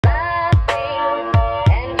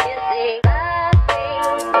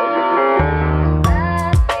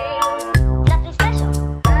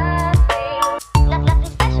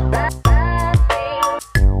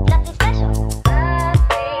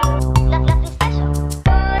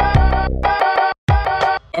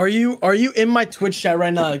are you in my Twitch chat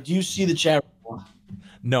right now? Like, do you see the chat?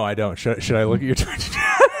 No, I don't. Should I look at your Twitch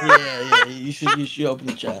chat? Yeah. You should open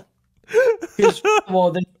the chat.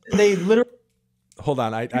 Well, they literally. Hold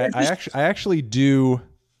on. I actually do.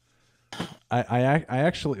 I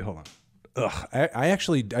actually hold on. Ugh.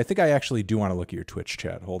 I think I actually do want to look at your Twitch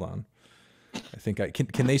chat. Hold on. I think I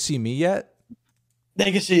can they see me yet?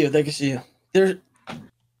 They can see you. They can see you. There's.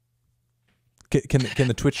 Can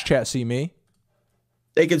the Twitch chat see me?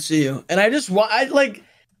 They can see you. And I like,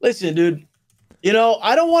 listen, dude, you know,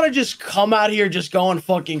 I don't want to just come out here just going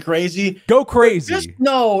fucking crazy. Go crazy. Just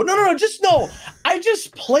no. Just no. I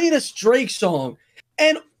just played a Drake song,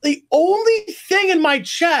 and the only thing in my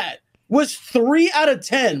chat was 3 out of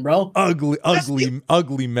 10, bro.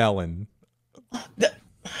 Ugly melon.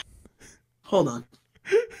 Hold on.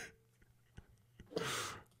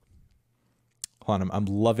 Hold on, I'm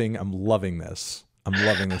loving this. I'm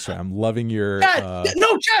loving this. Right? I'm loving your.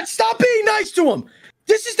 No, chat. Stop being nice to him.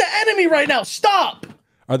 This is the enemy right now. Stop.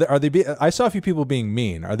 Are they? I saw a few people being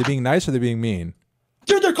mean. Are they being nice or are they being mean?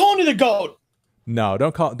 Dude, they're calling you the GOAT. No,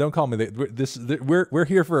 don't call me. We're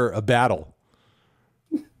here for a battle.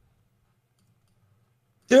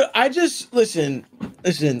 Dude, I just listen.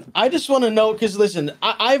 I just want to know because listen,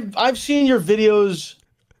 I've seen your videos.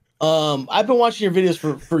 I've been watching your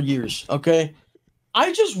videos for years. Okay,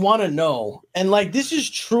 I just want to know, and like this is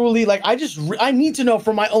truly like I need to know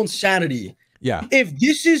for my own sanity. Yeah, if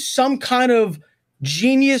this is some kind of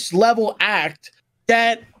genius level act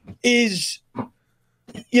that is,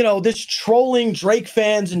 you know, this trolling Drake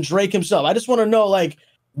fans and Drake himself. I just want to know like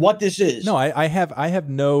what this is. No, I have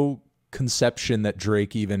no conception that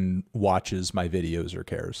Drake even watches my videos or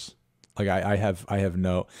cares. Like I have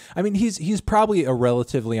no. I mean, he's probably a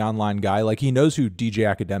relatively online guy. Like he knows who DJ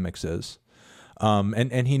Academics is,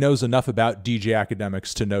 and he knows enough about DJ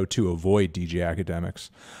Academics to know to avoid DJ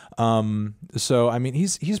Academics. So I mean,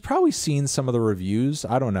 he's probably seen some of the reviews.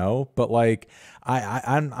 I don't know, but like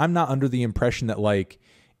I'm not under the impression that like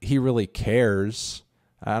he really cares.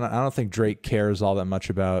 I don't think Drake cares all that much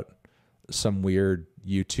about some weird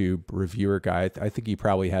YouTube reviewer guy. I think he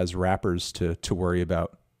probably has rappers to worry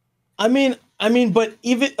about. I mean, but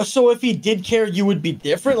even so, if he did care, you would be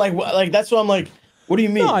different. Like that's what I'm like. What do you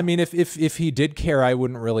mean? No, I mean, if he did care, I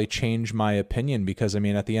wouldn't really change my opinion because I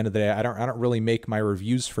mean, at the end of the day, I don't really make my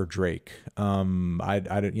reviews for Drake. I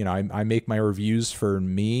make my reviews for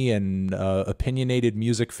me and opinionated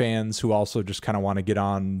music fans who also just kind of want to get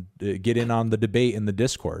in on the debate and the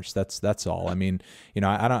discourse. That's all. I mean, you know,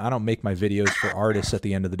 I don't make my videos for artists. At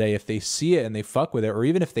the end of the day, if they see it and they fuck with it, or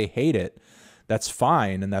even if they hate it, that's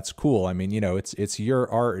fine and that's cool. I mean, you know, it's your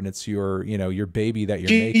art and it's your, you know, your baby that you're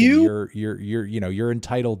making. You're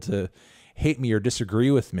entitled to hate me or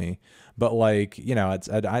disagree with me. But like, you know,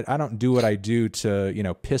 I don't do what I do to, you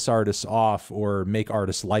know, piss artists off or make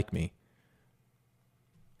artists like me.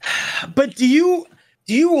 But do you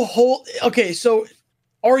hold, okay, so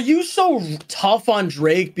are you so tough on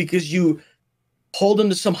Drake because you hold him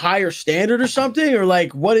to some higher standard or something? Or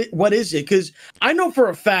like, what is it? Because I know for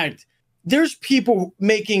a fact there's people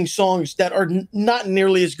making songs that are not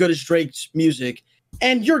nearly as good as Drake's music,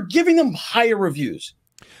 and you're giving them higher reviews.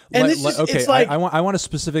 And okay, like, I want a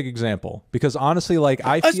specific example because honestly, like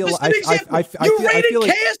I feel you rated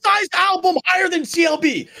KSI's album higher than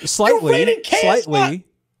CLB. Slightly.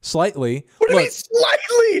 What do you mean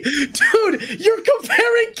slightly? Dude, you're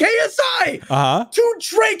comparing KSI to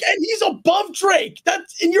Drake, and he's above Drake.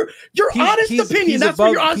 That's in your honest opinion. That's what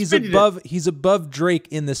your honest opinion is. He's above Drake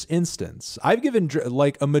in this instance. I've given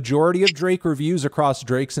like a majority of Drake reviews across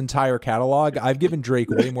Drake's entire catalog. I've given Drake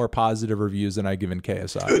way more positive reviews than I've given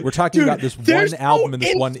KSI. We're talking about this one album in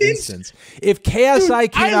this one instance. If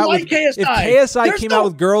KSI came out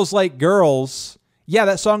with Girls Like Girls, yeah,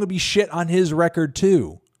 that song would be shit on his record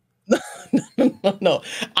too. No.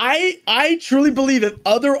 I truly believe if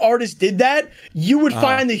other artists did that, you would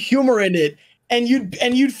find the humor in it, and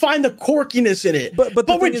you'd find the quirkiness in it. But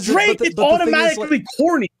with Drake, it's automatically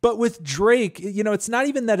corny. But with Drake, you know, it's not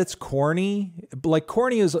even that it's corny. Like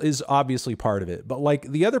corny is obviously part of it, but like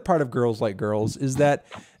the other part of Girls Like Girls is that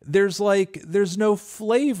there's no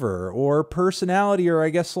flavor or personality or I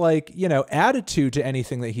guess like, you know, attitude to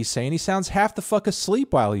anything that he's saying. He sounds half the fuck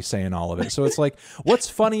asleep while he's saying all of it. So it's like, what's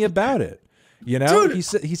funny about it? You know, dude, he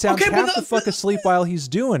sounds half the fuck asleep while he's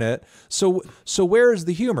doing it. So where is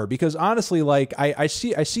the humor? Because honestly, like I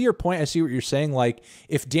see your point. I see what you're saying. Like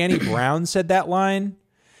if Danny Brown said that line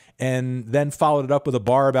and then followed it up with a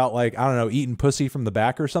bar about like, I don't know, eating pussy from the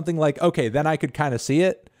back or something, like, okay, then I could kind of see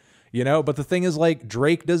it. You know, but the thing is, like,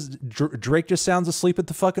 Drake just sounds asleep at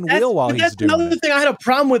the fucking wheel while he's doing it. That's another thing I had a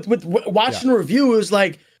problem with watching the review is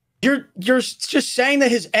like, you're just saying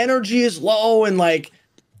that his energy is low and like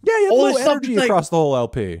yeah, he had all low this stuff. energy Like, across the whole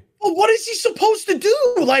LP. well, what is he supposed to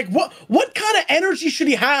do? Like, what kind of energy should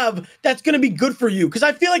he have that's going to be good for you? Because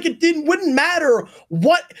I feel like wouldn't matter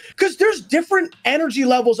what, because there's different energy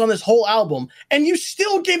levels on this whole album, and you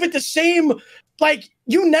still gave it the same. Like,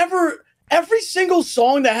 you never, every single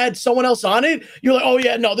song that had someone else on it, you're like, oh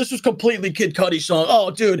yeah, no, this was completely Kid Cudi's song.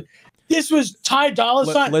 Oh, dude, this was Ty Dolla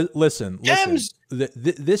Sign. Listen.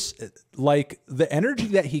 This, like, the energy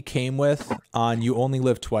that he came with on "You Only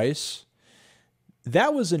Live Twice."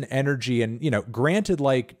 That was an energy, and, you know, granted,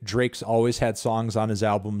 like, Drake's always had songs on his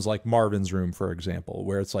albums like Marvin's Room, for example,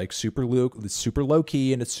 where it's like super low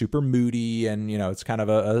key and it's super moody, and, you know, it's kind of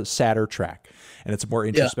a sadder track and it's a more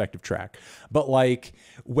introspective track. But like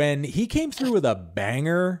when he came through with a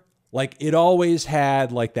banger, like, it always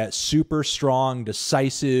had like that super strong,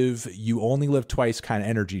 decisive, you only live twice kind of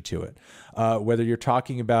energy to it. Whether you're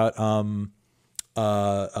talking about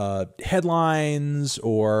headlines,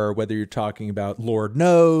 or whether you're talking about Lord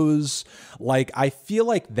Knows, like, I feel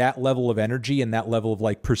like that level of energy and that level of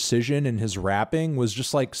like precision in his rapping was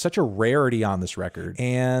just like such a rarity on this record,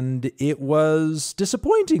 and it was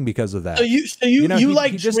disappointing because of that. So you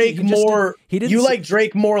like Drake more? You like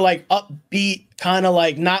Drake more like upbeat, kind of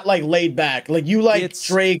like not like laid back. Like, you like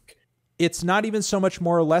Drake. It's not even so much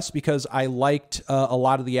more or less, because I liked a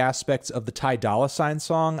lot of the aspects of the Ty Dolla Sign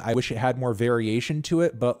song. I wish it had more variation to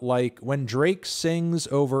it, but like when Drake sings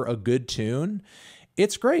over a good tune,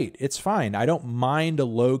 it's great. It's fine. I don't mind a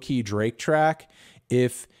low-key Drake track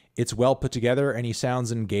if it's well put together and he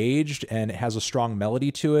sounds engaged and it has a strong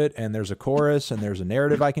melody to it and there's a chorus and there's a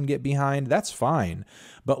narrative I can get behind. That's fine.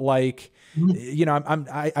 But like, you know,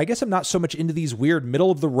 I guess I'm not so much into these weird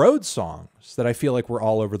middle of the road songs that I feel like were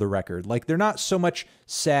all over the record. Like, they're not so much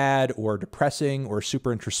sad or depressing or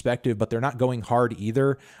super introspective, but they're not going hard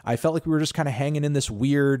either. I felt like we were just kind of hanging in this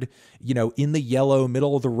weird, you know, in the yellow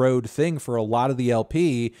middle of the road thing for a lot of the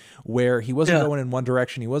LP, where he wasn't going in one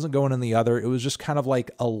direction, he wasn't going in the other. It was just kind of like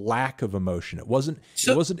a lack of emotion. It wasn't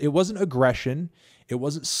aggression. It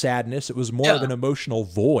wasn't sadness. It was more of an emotional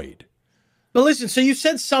void. But listen, so you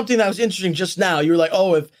said something that was interesting just now. You were like,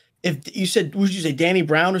 oh, if you said, would you say Danny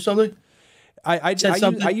Brown or something? I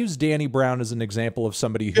use Danny Brown as an example of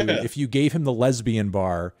somebody who, if you gave him the lesbian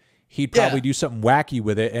bar, he'd probably do something wacky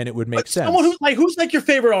with it and it would make sense. Someone who's like your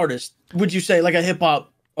favorite artist? Would you say like a hip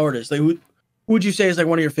hop artist? Like, who would you say is like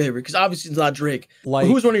one of your favorite? Because obviously it's not Drake. Like,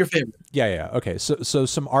 who's one of your favorite? Yeah. Okay. So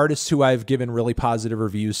some artists who I've given really positive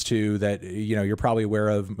reviews to that, you know, you're probably aware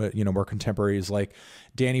of, you know, more contemporaries, like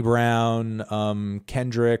Danny Brown,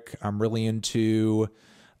 Kendrick. I'm really into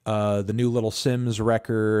the new Little Sims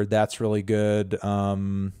record. That's really good. Okay.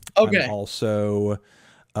 I'm also,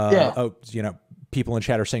 you know, people in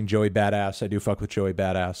chat are saying Joey Badass. I do fuck with Joey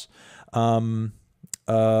Badass. I'm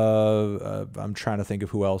trying to think of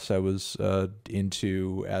who else I was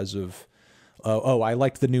into as of. I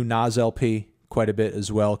liked the new Nas LP quite a bit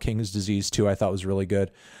as well. King's Disease 2 I thought was really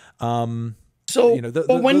good. So, you know,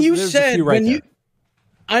 but when you said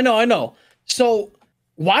I know. So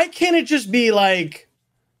why can't it just be like,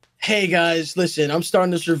 hey guys, listen, I'm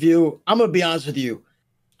starting this review. I'm gonna be honest with you.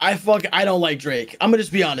 I don't like Drake. I'm gonna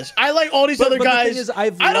just be honest. I like all these other guys. The thing is,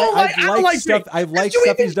 I've liked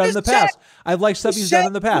stuff he's done in the past. I've liked stuff he's done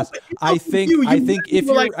in the past. I think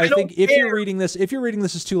if you're reading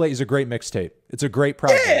this is too late. It's a great mixtape. It's a great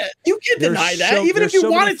project. Yeah, you can't deny that. Even if you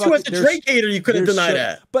wanted to, as a Drake hater, you couldn't deny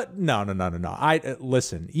that. But no. I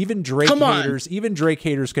listen. Even Drake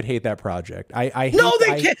haters could hate that project. They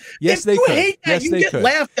can't. Yes, they could. Hate that, yes, you get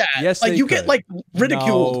laughed at. Yes, like you get like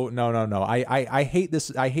ridiculed. No. I hate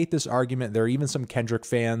this. I hate this argument. There are even some Kendrick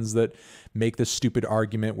fans that make this stupid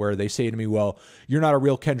argument where they say to me, well, you're not a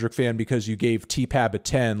real Kendrick fan because you gave T-Pab a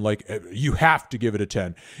 10. Like, you have to give it a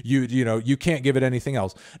 10. You know, you can't give it anything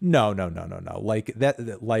else. No. Like that,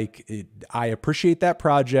 I appreciate that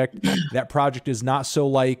project. That project is not so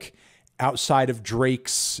like outside of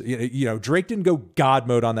Drake's, you know, Drake didn't go God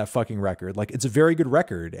mode on that fucking record. Like, it's a very good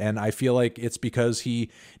record. And I feel like it's because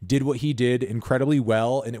he did what he did incredibly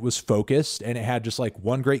well, and it was focused, and it had just like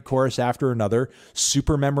one great chorus after another,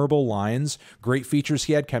 super memorable lines, great features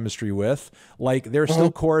he had chemistry with. Like, there are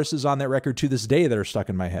still choruses on that record to this day that are stuck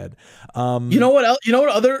in my head. You know what else? You know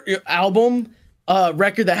what other album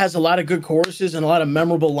record that has a lot of good choruses and a lot of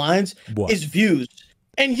memorable lines is Views.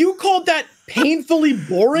 And you called that painfully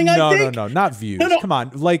boring, I think? No, not Views. No. Come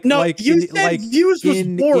on. You said Views was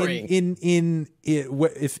boring.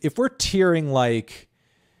 If we're tiering like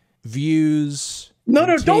Views...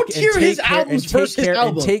 don't tier his albums versus his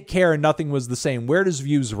album. And Take Care and Nothing Was the Same. Where does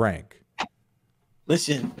Views rank?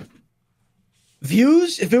 Listen,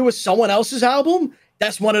 Views, if it was someone else's album,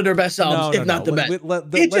 that's one of their best albums, if not the best.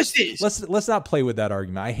 It just is. Let's not play with that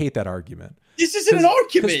argument. I hate that argument. This isn't an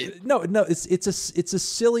argument. No, it's a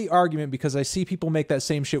silly argument because I see people make that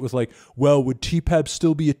same shit with like, well, would T-Pab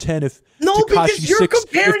still be a 10 if because you're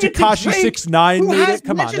comparing it to Drake, 6ix9ine made it?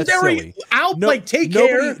 Come on, that's silly. Take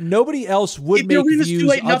care. Nobody else would make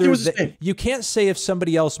views other than you can't say if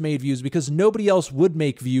somebody else made views because nobody else would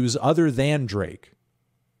make views other than Drake.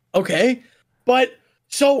 Okay, but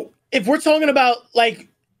so if we're talking about like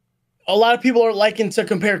a lot of people are liking to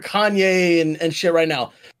compare Kanye and shit right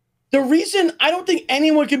now. The reason I don't think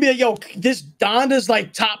anyone can be like, yo, this Donda's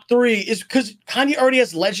like top 3 is because Kanye already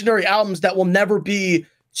has legendary albums that will never be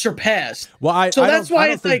surpassed. Well, I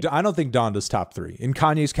don't think Donda's top 3 in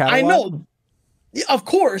Kanye's catalog. I know, of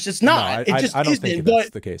course, it's not. No, it just I don't isn't. think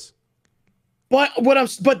that's the case. But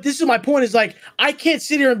but this is my point is like I can't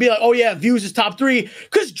sit here and be like, oh yeah, Views is top 3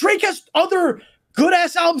 because Drake has other good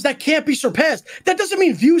ass albums that can't be surpassed. That doesn't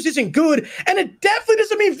mean Views isn't good, and it definitely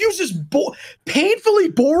doesn't mean Views is painfully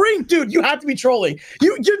boring. Dude, you have to be trolling.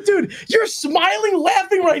 Dude, you're smiling,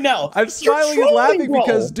 laughing right now. I'm smiling and laughing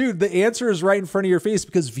because, dude, the answer is right in front of your face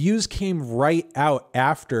because Views came right out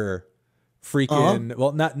after freaking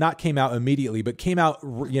well, not came out immediately, but came out,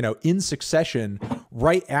 you know, in succession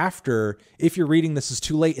right after If You're Reading This Is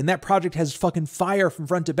Too Late, and that project has fucking fire from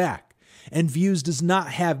front to back. And Views does not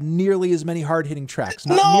have nearly as many hard-hitting tracks.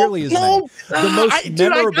 Not nearly as many. The most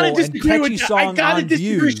memorable and catchy song on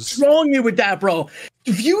Views. Strongly with that, bro.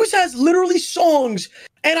 Views has literally songs,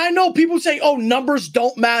 and I know people say, "Oh, numbers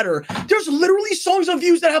don't matter." There's literally songs on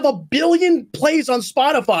Views that have 1 billion plays on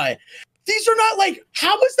Spotify. These are not like.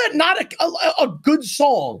 How is that not a good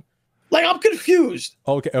song? Like, I'm confused.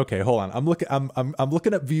 Okay, hold on. I'm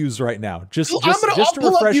looking at Views right now. Just to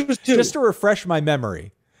refresh my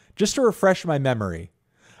memory. Just to refresh my memory.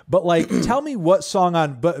 But like tell me what song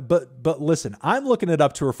on but listen, I'm looking it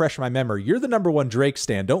up to refresh my memory. You're the #1 Drake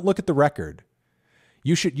stan. Don't look at the record.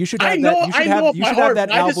 You should have that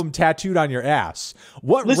album tattooed on your ass.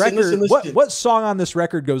 What song on this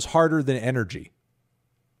record goes harder than Energy?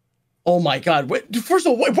 Oh my God! First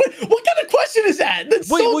of all, what kind of question is that?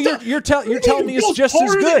 You're telling me it's just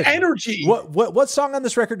as good. Energy. What song on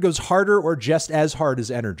this record goes harder or just as hard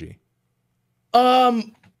as Energy?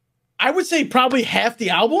 I would say probably half the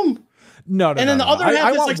album. No. And then the other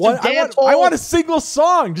half is like some dance. I want a single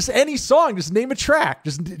song, just any song, just name a track,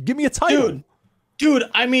 just give me a title. Dude.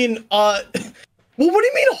 I mean, well, what do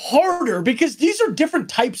you mean harder? Because these are different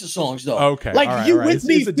types of songs, though. Okay, like right, you right. with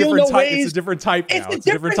me, feel no ways. It's a different type now. It's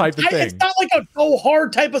a different type of thing. It's not like a go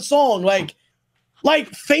hard type of song, like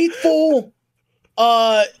Faithful,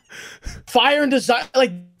 Fire and Desire.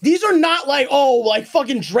 Like these are not like like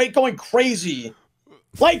fucking Drake going crazy.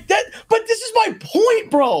 Like that, but this is my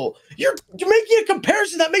point, bro. You're making a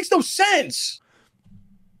comparison that makes no sense.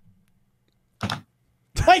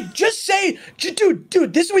 Like, just say, dude,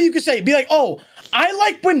 this is what you could say. Be like, oh, I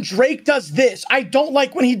like when Drake does this. I don't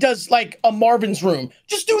like when he does like a Marvin's Room.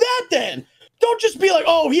 Just do that then. Don't just be like,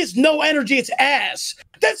 oh, he has no energy. It's ass.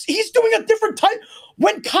 He's doing a different type.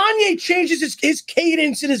 When Kanye changes his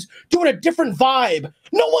cadence and is doing a different vibe,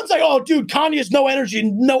 no one's like, oh, dude, Kanye has no energy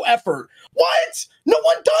and no effort. What? No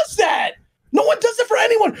one does that. No one does it for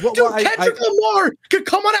anyone. Kendrick Lamar could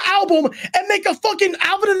come on an album and make a fucking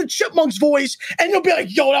Alvin and the Chipmunks voice, and you'll be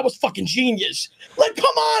like, yo, that was fucking genius. Like, come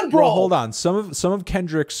on, bro. Well, hold on. Some of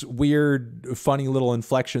Kendrick's weird, funny little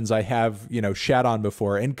inflections I have, shat on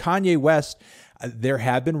before. And Kanye West, there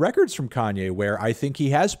have been records from Kanye where I think he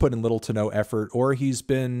has put in little to no effort, or he's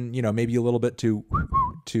been, maybe a little bit to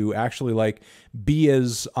actually like be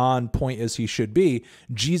as on point as he should be.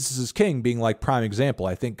 Jesus is King being like prime example.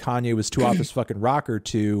 I think Kanye was too off his fucking rocker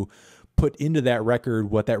to put into that record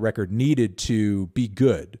what that record needed to be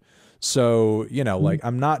good. So, like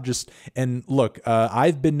I'm not just, and look,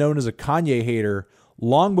 I've been known as a Kanye hater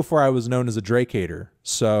long before I was known as a Drake hater.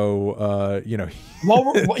 So,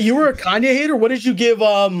 Well, you were a Kanye hater? What did you give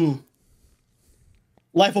Life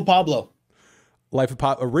of Pablo?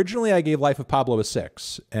 Originally, I gave Life of Pablo a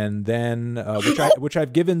 6, and then which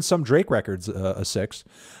I've given some Drake records a 6,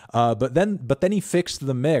 but then he fixed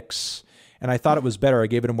the mix, and I thought it was better. I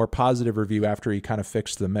gave it a more positive review after he kind of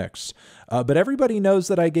fixed the mix. But everybody knows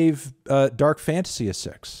that I gave Dark Fantasy a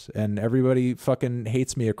 6, and everybody fucking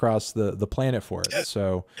hates me across the planet for it.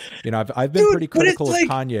 So I've been pretty critical of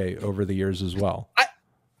Kanye over the years as well.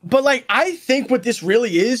 But I think what this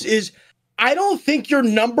really is. I don't think your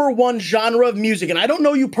 're1 genre of music, and I don't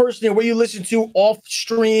know you personally or what you listen to off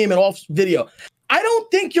stream and off video. I don't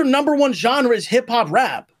think your #1 genre is hip hop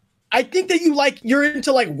rap. I think that you're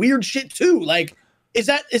into like weird shit too. Like, is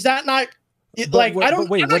that not Like I don't. But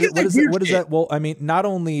wait, I'm not what is that? What is shit. that? Well, I mean, not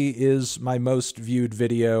only is my most viewed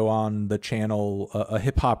video on the channel a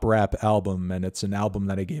hip hop rap album, and it's an album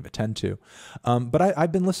that I gave a 10 to, but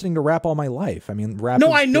I've been listening to rap all my life. I mean, rap.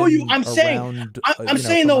 No, has I know you. been I'm saying. around, I'm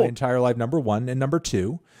saying for though. my entire life. Number one and number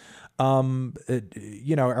two. Are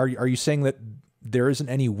you saying that there isn't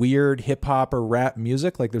any weird hip hop or rap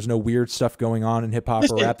music? Like there's no weird stuff going on in hip hop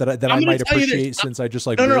or rap that I might appreciate since I just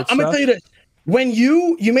like weird stuff? I'm gonna tell you this. When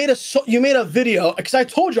you made a video, because I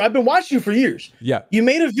told you I've been watching you for years. Yeah. You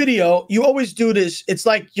made a video. You always do this. It's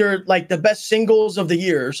like you're like the best singles of the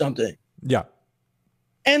year or something. Yeah.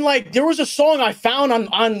 And like there was a song I found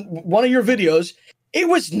on one of your videos. It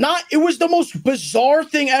was the most bizarre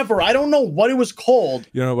thing ever. I don't know what it was called.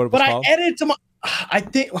 You don't know what it was called? I edited to my. I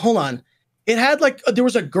think. Hold on. It had like there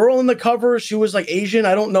was a girl in the cover. She was like Asian.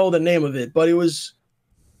 I don't know the name of it, but it was.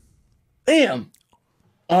 Damn.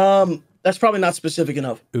 That's probably not specific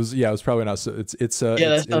enough. It was probably not.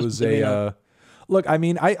 So look, I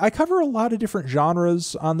mean, I cover a lot of different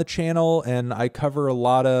genres on the channel, and I cover a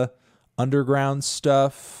lot of underground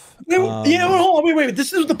stuff. Hold on, wait.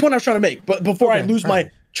 This is the point I was trying to make, but before I lose my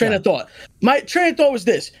train of thought. My train of thought was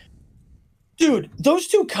this. Dude, those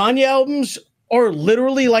two Kanye albums are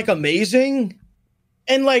literally like amazing.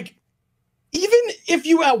 And like, even if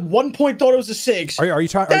you at one point thought it was a 6. Are you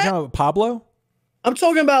talking about Pablo? I'm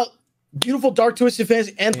talking about Beautiful Dark Twisted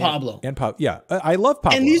Fantasy and Pablo. Yeah, I love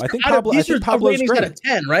Pablo. And these I think Pablo's great. Out of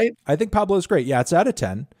 10, right? I think Pablo's great. Yeah, it's out of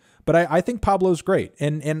 10. But I think Pablo's great.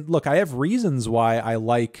 And look, I have reasons why I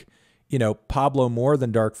like, Pablo more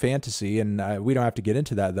than Dark Fantasy, and we don't have to get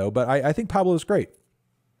into that though. But I think Pablo's great.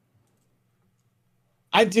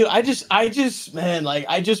 I do.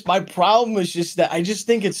 My problem is just that I just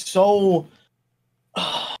think it's so.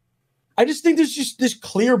 I just think there's just this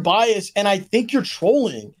clear bias, and I think you're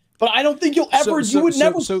trolling. But I don't think you'll ever.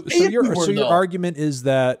 So your argument is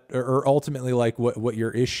that, or ultimately, like what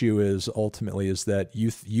your issue is ultimately is that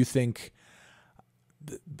you think.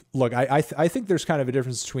 Look, I think there's kind of a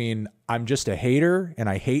difference between I'm just a hater and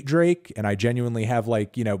I hate Drake and I genuinely have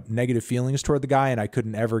like, negative feelings toward the guy and I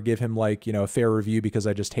couldn't ever give him like, a fair review because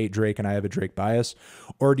I just hate Drake and I have a Drake bias.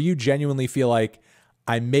 Or do you genuinely feel like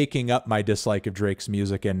I'm making up my dislike of Drake's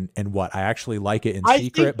music and what I actually like it in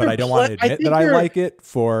secret, but I don't want to admit that I like it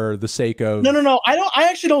for the sake of. No. I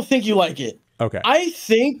actually don't think you like it. Okay. I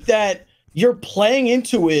think that you're playing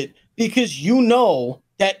into it because you know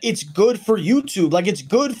that it's good for YouTube. Like it's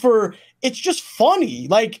just funny.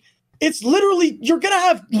 Like it's literally, you're going to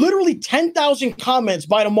have literally 10,000 comments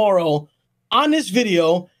by tomorrow on this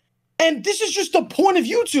video. And this is just the point of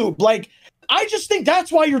YouTube. Like, I just think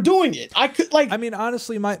that's why you're doing it. I mean,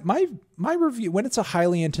 honestly, my review, when it's a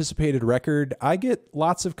highly anticipated record, I get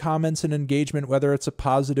lots of comments and engagement, whether it's a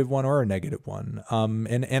positive one or a negative one.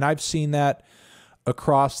 And I've seen that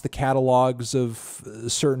across the catalogs of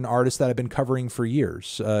certain artists that I've been covering for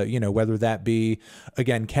years. Whether that be,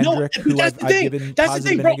 again, Kendrick, who I've given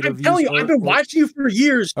positive and negative reviews. I'm telling you, I've been watching you for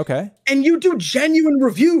years. Okay. And you do genuine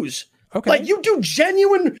reviews. Okay. Like you do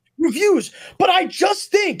genuine reviews. But I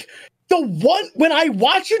just think when I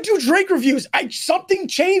watch you do Drake reviews, something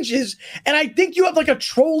changes, and I think you have like a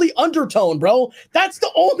trolly undertone, bro. That's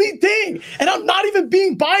the only thing. And I'm not even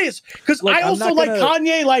being biased because I also like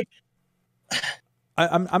Kanye. Like,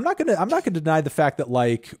 I'm not gonna deny the fact that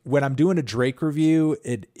like when I'm doing a Drake review,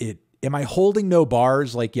 am I holding no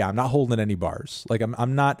bars? Like, yeah, I'm not holding any bars. Like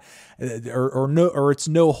I'm not, or it's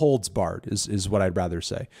no holds barred is what I'd rather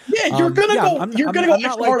say. Yeah, you're gonna go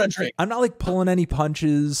extra hard on Drake. I'm not like pulling any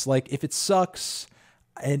punches. Like if it sucks,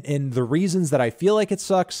 and the reasons that I feel like it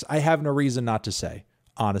sucks, I have no reason not to say,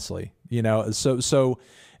 honestly. It's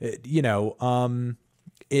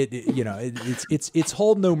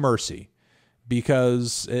hold no mercy.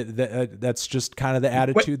 Because that's just kind of the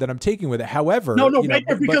attitude that I'm taking with it. However,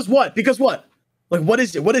 because what? Like, what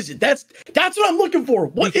is it? What is it? That's what I'm looking for.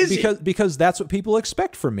 What is it? Because that's what people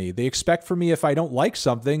expect from me. They expect from me if I don't like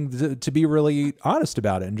something to be really honest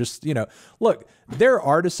about it and just look. There are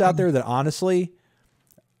artists out there that honestly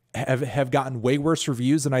have gotten way worse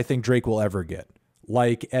reviews than I think Drake will ever get.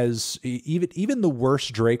 Like even the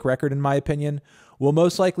worst Drake record, in my opinion, will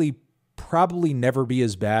most likely probably never be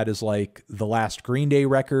as bad as like the last Green Day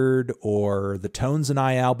record or the Tones and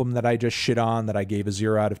I album that I just shit on that I gave a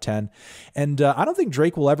 0 out of 10. And I don't think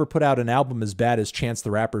Drake will ever put out an album as bad as Chance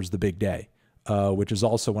the Rapper's The Big Day, which is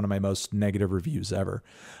also one of my most negative reviews ever.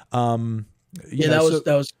 You Yeah, know, so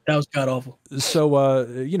that was god awful.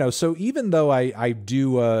 so even though I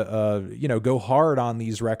do go hard on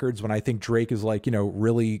these records when I think Drake is like,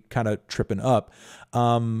 really kind of tripping up,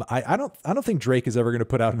 I don't think Drake is ever going to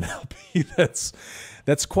put out an LP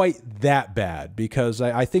that's quite that bad, because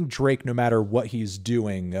I think Drake, no matter what he's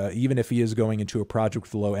doing, even if he is going into a project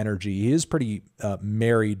with low energy, he is pretty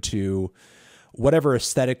married to whatever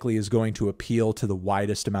aesthetically is going to appeal to the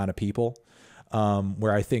widest amount of people.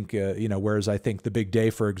 Where I think, whereas I think The Big Day,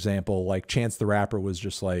 for example, like Chance the Rapper was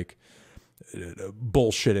just like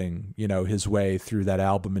bullshitting, his way through that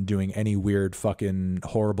album and doing any weird fucking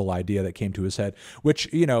horrible idea that came to his head, which,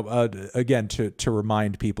 again, to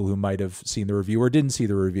remind people who might have seen the review or didn't see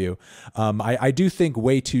the review, I do think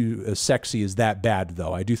Way Too Sexy is that bad,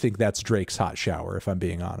 though. I do think that's Drake's Hot Shower, if I'm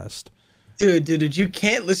being honest. Dude, you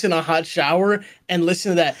can't listen to Hot Shower and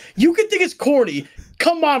listen to that. You can think it's corny.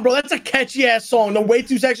 Come on, bro. That's a catchy ass song. No, Way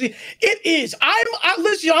Too Sexy. It is.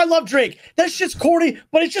 Listen, I love Drake. That shit's corny,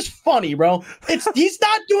 but it's just funny, bro. He's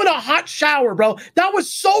not doing a hot shower, bro. That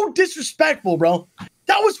was so disrespectful, bro.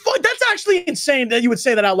 That was fun. That's actually insane that you would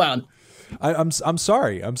say that out loud. I'm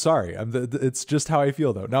sorry. It's just how I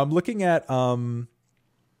feel, though. Now I'm looking at I'm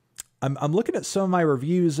looking at some of my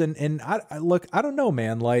reviews, and I look, I don't know,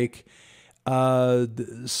 man. Like,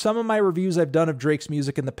 some of my reviews I've done of Drake's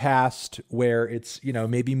music in the past, where it's,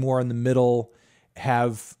 maybe more in the middle,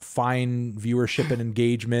 have fine viewership and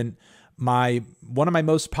engagement. One of my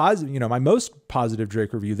most positive, my most positive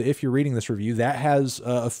Drake review, the If You're Reading This review, that has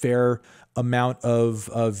a fair amount of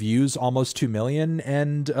views, almost 2 million.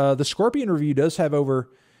 And the Scorpion review does have over,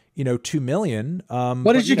 2 million.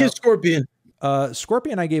 What did you give Scorpion?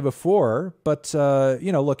 Scorpion I gave a 4, but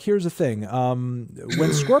look, here's the thing.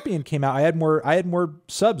 When Scorpion came out, I had more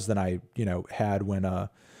subs than I had when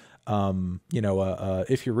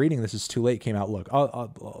If You're Reading This Is Too Late came out. Look,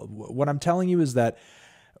 what I'm telling you is that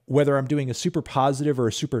whether I'm doing a super positive or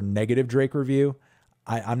a super negative Drake review,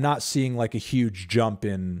 I'm not seeing like a huge jump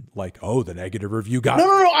in like, oh, the negative review got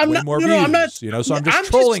more views, I'm not, so I'm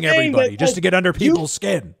just trolling everybody just to get under people's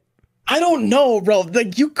skin. I don't know, bro.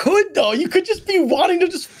 Like, you could, though. You could just be wanting to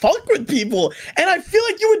just fuck with people. And I feel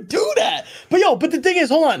like you would do that. But the thing is,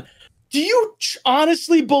 hold on. Do you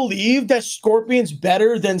honestly believe that Scorpion's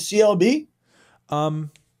better than CLB?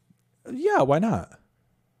 Yeah, why not?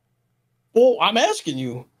 Well, I'm asking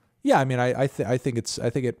you. Yeah, I mean, I think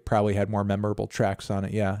it probably had more memorable tracks on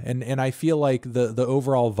it, yeah. And I feel like the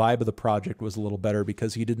overall vibe of the project was a little better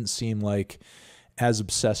because he didn't seem like as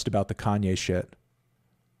obsessed about the Kanye shit.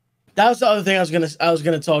 That was the other thing I was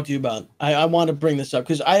gonna talk to you about. I want to bring this up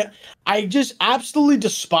because I just absolutely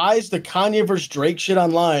despise the Kanye versus Drake shit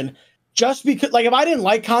online. Just because, like, if I didn't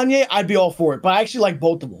like Kanye, I'd be all for it. But I actually like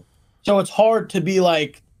both of them, so it's hard to be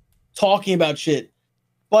like talking about shit.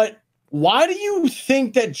 But why do you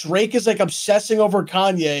think that Drake is like obsessing over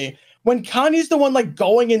Kanye when Kanye's the one like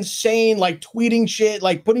going insane, like tweeting shit,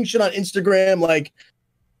 like putting shit on Instagram, like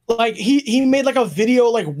he made like a video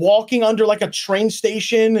like walking under like a train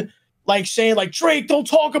station, like saying like, Drake, don't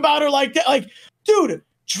talk about her like that. Like, dude,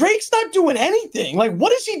 Drake's not doing anything. Like,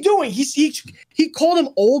 what is he doing? He called him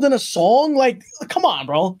old in a song. Like, come on,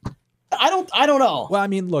 bro. I don't know. Well, I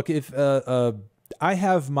mean, look, if I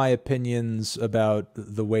have my opinions about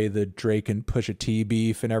the way the Drake and Pusha T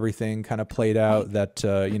beef and everything kind of played out that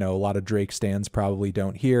a lot of Drake stans probably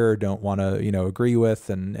don't hear, don't want to agree with,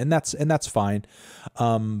 and that's fine.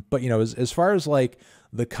 But as far as like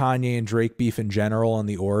the Kanye and Drake beef in general and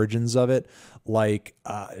the origins of it, like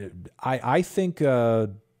I think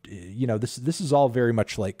this is all very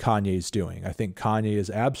much like Kanye's doing. I think Kanye is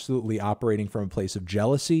absolutely operating from a place of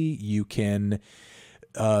jealousy. You can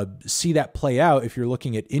see that play out if you're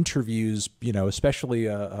looking at interviews, especially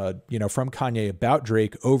from Kanye about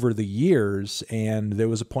Drake over the years. And there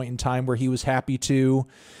was a point in time where he was happy to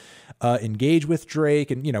engage with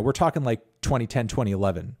Drake, and we're talking like 2010,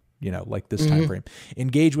 2011. Like this time frame,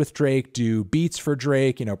 engage with Drake, do beats for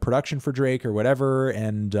Drake, production for Drake or whatever.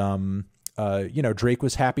 And, Drake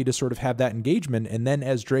was happy to sort of have that engagement. And then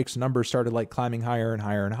as Drake's numbers started like climbing higher and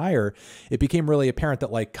higher and higher, it became really apparent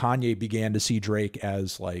that like Kanye began to see Drake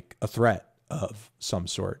as like a threat of some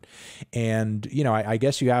sort. And, I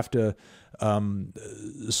guess you have to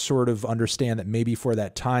sort of understand that maybe for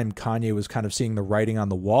that time, Kanye was kind of seeing the writing on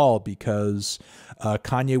the wall, because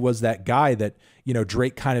Kanye was that guy that,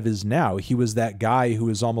 Drake kind of is now. He was that guy who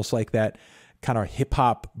was almost like that kind of hip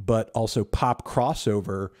hop, but also pop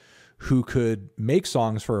crossover, who could make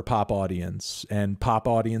songs for a pop audience, and pop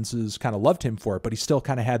audiences kind of loved him for it, but he still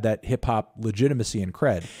kind of had that hip hop legitimacy and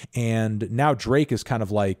cred. And now Drake is kind of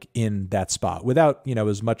like in that spot without, you know,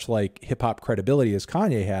 as much like hip hop credibility as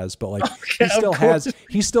Kanye has, but like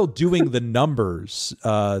he's still doing the numbers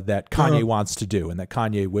that Kanye wants to do and that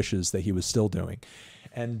Kanye wishes that he was still doing.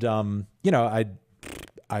 And, you know,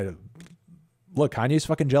 I look, Kanye's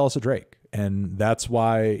fucking jealous of Drake. And that's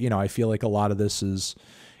why, you know, I feel like a lot of this is,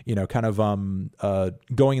 you know, kind of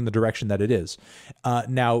going in the direction that it is.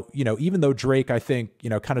 Now, you know, even though Drake, I think, you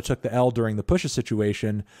know, kind of took the L during the Pusha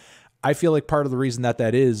situation, I feel like part of the reason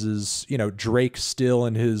that is, you know, Drake still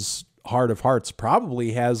in his heart of hearts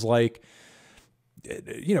probably has like,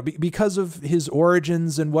 you know, because of his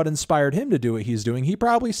origins and what inspired him to do what he's doing, he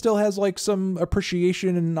probably still has like some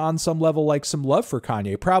appreciation and on some level like some love for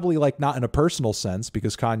Kanye. Probably like not in a personal sense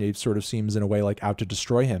because Kanye sort of seems in a way like out to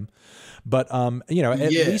destroy him. But, you know,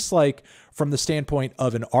 at least like from the standpoint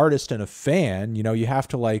of an artist and a fan, you know, you have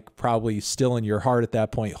to like probably still in your heart at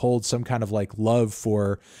that point hold some kind of like love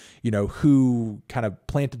for, you know, who kind of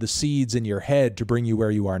planted the seeds in your head to bring you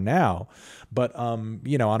where you are now. But,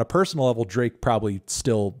 you know, on a personal level, Drake probably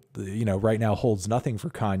still, you know, right now holds nothing for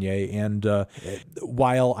Kanye. And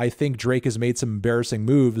while I think Drake has made some embarrassing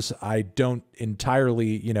moves, I don't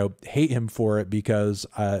entirely, you know, hate him for it because,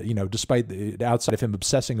 you know, despite outside of him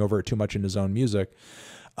obsessing over it too much in his own music,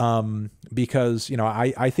 because, you know,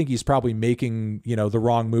 I think he's probably making, you know, the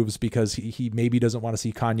wrong moves because he maybe doesn't want to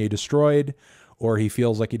see Kanye destroyed, or he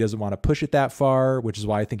feels like he doesn't want to push it that far, which is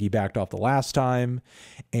why I think he backed off the last time.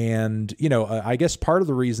 And, you know, I guess part of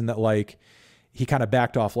the reason that like he kind of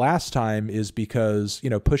backed off last time is because, you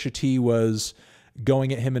know, Pusha T was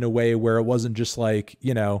going at him in a way where it wasn't just like,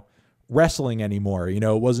 you know, wrestling anymore. You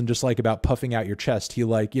know, it wasn't just like about puffing out your chest. He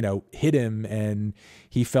like, you know, hit him and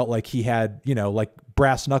he felt like he had, you know, like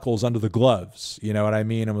brass knuckles under the gloves. You know what I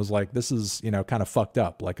mean? And was like, this is, you know, kind of fucked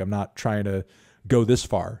up. Like, I'm not trying to go this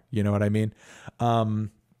far. You know what I mean?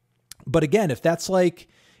 But again, if that's like,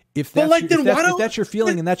 if that's your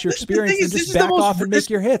feeling and that's your experience, then just back off and make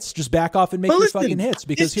your hits. Just back off and make your fucking hits.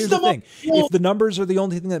 Because here's the thing. If the numbers are the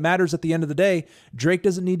only thing that matters at the end of the day, Drake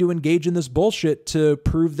doesn't need to engage in this bullshit to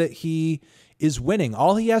prove that he is winning.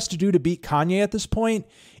 All he has to do to beat Kanye at this point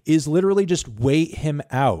is literally just wait him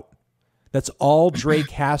out. That's all Drake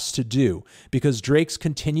has to do, because Drake's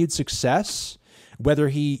continued success, whether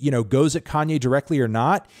he, you know, goes at Kanye directly or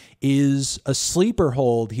not, is a sleeper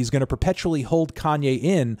hold. He's going to perpetually hold Kanye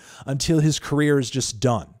in until his career is just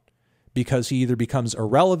done, because he either becomes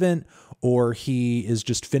irrelevant or he is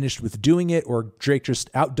just finished with doing it, or Drake just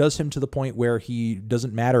outdoes him to the point where he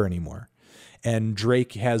doesn't matter anymore. And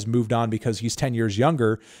Drake has moved on because he's 10 years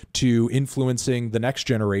younger to influencing the next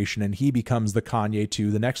generation, and he becomes the Kanye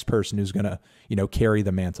to the next person who's going to, you know, carry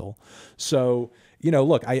the mantle. So, you know,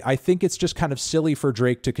 look, I think it's just kind of silly for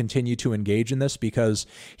Drake to continue to engage in this because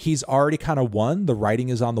he's already kind of won. The writing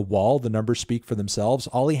is on the wall. The numbers speak for themselves.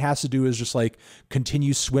 All he has to do is just like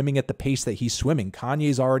continue swimming at the pace that he's swimming.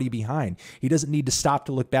 Kanye's already behind. He doesn't need to stop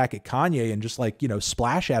to look back at Kanye and just like, you know,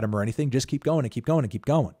 splash at him or anything. Just keep going and keep going and keep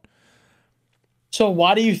going. So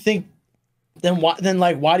why do you think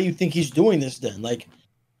why do you think he's doing this then? Like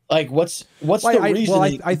what's the reason?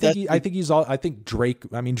 Well, I think Drake,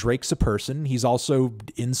 I mean, Drake's a person. He's also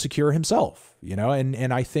insecure himself, you know,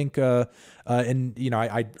 and I think, and, you know,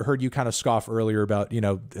 I heard you kind of scoff earlier about, you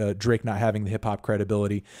know, Drake not having the hip hop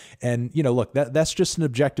credibility. And, you know, look, that's just an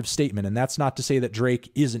objective statement. And that's not to say that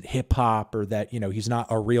Drake isn't hip hop or that, you know, he's not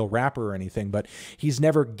a real rapper or anything, but he's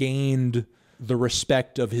never gained the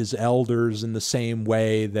respect of his elders in the same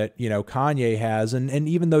way that, you know, Kanye has. And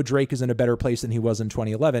even though Drake is in a better place than he was in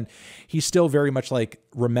 2011, he still very much like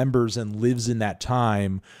remembers and lives in that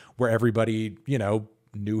time where everybody, you know,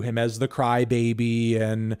 knew him as the crybaby,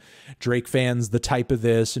 and Drake fans the type of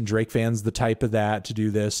this and Drake fans the type of that, to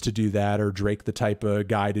do this, to do that, or Drake the type of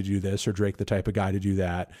guy to do this, or Drake the type of guy to do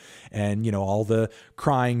that. And, you know, all the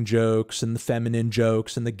crying jokes and the feminine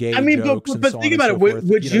jokes and the gay jokes. But think about it.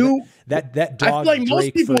 Would you that dog I feel like most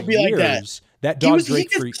Drake people for would be years, like that. That dog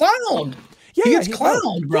Drake he gets clowned. Yeah, he gets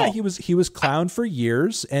clowned, bro. Yeah, he was clowned for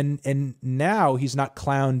years, and now he's not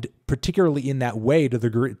clowned particularly in that way to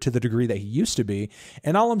the degree that he used to be.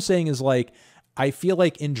 And all I'm saying is, like, I feel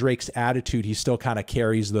like in Drake's attitude, he still kind of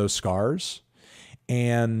carries those scars.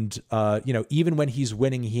 And you know, even when he's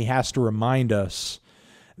winning, he has to remind us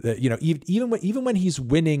that, you know, even when he's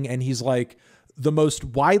winning and he's like the most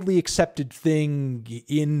widely accepted thing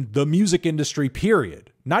in the music industry,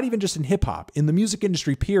 period. not even just in hip hop, in the music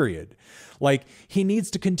industry, period. Like, he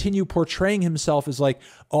needs to continue portraying himself as like,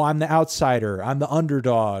 oh, I'm the outsider, I'm the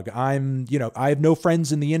underdog, I'm, you know, I have no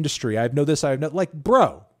friends in the industry, I have no this, I have no, like,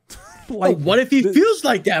 bro. Like, what if he feels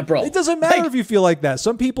like that, bro? It doesn't matter if you feel like that.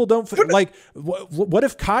 Some people don't like. What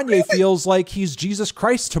if Kanye feels like he's Jesus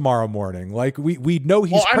Christ tomorrow morning? Like, we know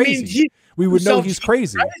he's crazy. I mean, we would know he's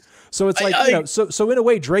crazy. So it's like, you know, so in a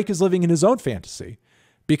way, Drake is living in his own fantasy,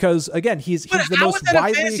 because again, he's the most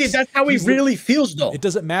widely. That's how he really feels, though. It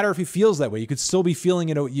doesn't matter if he feels that way. You could still be feeling,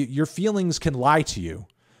 you know, your feelings can lie to you.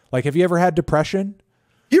 Like, have you ever had depression?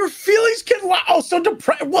 Your feelings can lie. Oh, so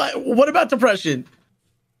What about depression?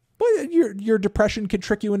 But your depression can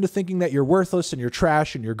trick you into thinking that you're worthless and you're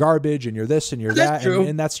trash and you're garbage and you're this and you're that.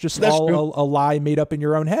 And that's just all a lie made up in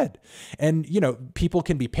your own head. And, you know, people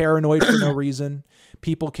can be paranoid for no reason.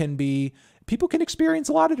 People can experience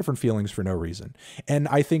a lot of different feelings for no reason. And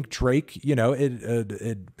I think Drake, you know,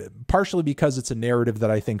 it partially because it's a narrative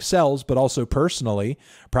that I think sells, but also personally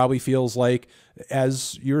probably feels like,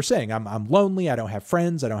 as you were saying, I'm lonely. I don't have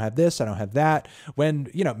friends. I don't have this. I don't have that.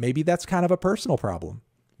 When, you know, maybe that's kind of a personal problem.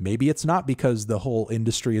 Maybe it's not because the whole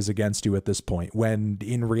industry is against you at this point, when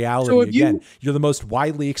in reality, you're the most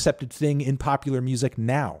widely accepted thing in popular music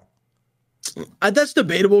now. That's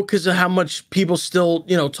debatable because of how much people still,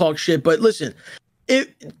 you know, talk shit. But listen,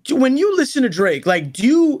 when you listen to Drake, like,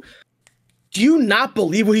 do you not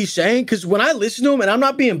believe what he's saying? Because when I listen to him, and I'm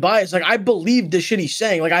not being biased, like, I believe the shit he's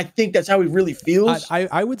saying. Like, I think that's how he really feels.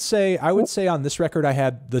 I would say on this record, I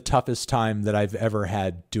had the toughest time that I've ever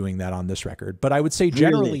had doing that on this record. But I would say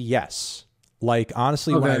generally, yes. Like,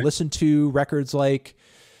 honestly, when I listen to records like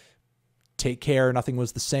Take Care, Nothing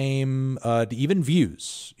Was the Same, even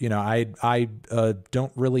Views, you know, I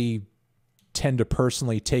don't really tend to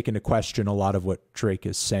personally take into question a lot of what Drake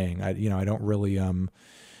is saying. I don't really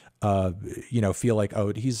you know, feel like,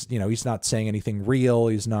 oh, he's not saying anything real.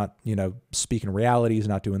 He's not, you know, speaking reality. He's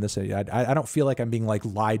not doing this. I don't feel like I'm being like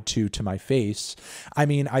lied to my face. I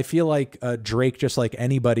mean, I feel like Drake, just like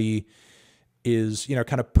anybody, is, you know,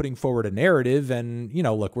 kind of putting forward a narrative. And, you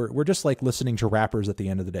know, look, we're just like listening to rappers at the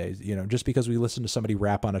end of the day. You know, just because we listen to somebody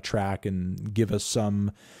rap on a track and give us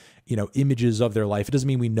some, you know, images of their life, it doesn't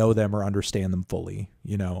mean we know them or understand them fully.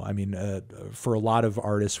 You know, I mean, for a lot of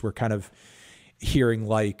artists, we're kind of hearing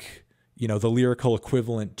like, you know, the lyrical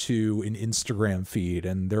equivalent to an Instagram feed,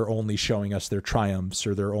 and they're only showing us their triumphs,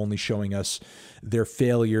 or they're only showing us their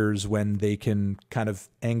failures when they can kind of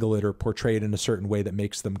angle it or portray it in a certain way that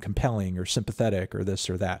makes them compelling or sympathetic or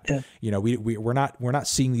this or that. Yeah. You know, we're not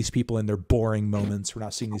seeing these people in their boring moments. We're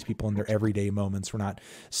not seeing these people in their everyday moments. We're not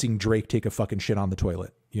seeing Drake take a fucking shit on the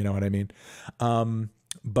toilet. You know what I mean?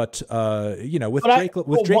 But you know, with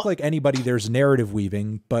Drake, like anybody, there's narrative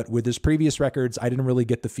weaving. But with his previous records, I didn't really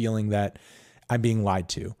get the feeling that I'm being lied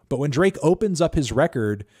to. But when Drake opens up his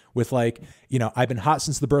record with like, you know, I've been hot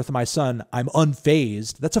since the birth of my son, I'm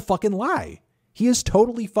unfazed, that's a fucking lie. He is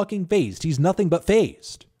totally fucking phased. He's nothing but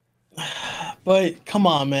phased. But come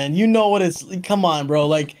on, man, you know what it's. Come on, bro.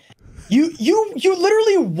 Like, you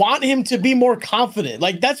literally want him to be more confident.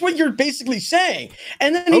 Like, that's what you're basically saying.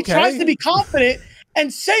 And then he tries to be confident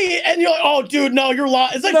and say it, and you're like, "Oh, dude, no, you're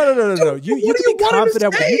lying." It's like, no. You can be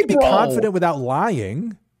confident. You can be confident without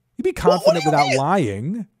lying. You be confident without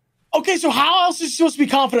lying. Okay, so how else is he supposed to be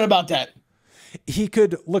confident about that? He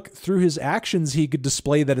could look through his actions. He could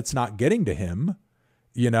display that it's not getting to him.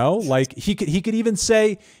 You know, like he could even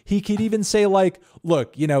say like,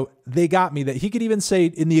 look, you know, they got me. That he could even say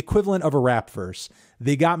in the equivalent of a rap verse,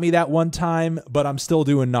 they got me that one time, but I'm still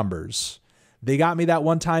doing numbers. They got me that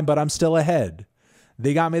one time, but I'm still ahead.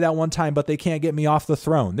 They got me that one time, but they can't get me off the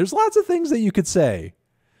throne. There's lots of things that you could say.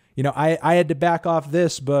 You know, I had to back off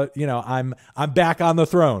this, but you know, I'm back on the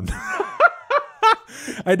throne.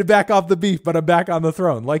 I had to back off the beef, but I'm back on the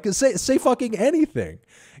throne. Like, say fucking anything.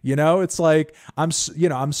 You know, it's like, I'm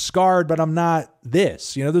scarred, but I'm not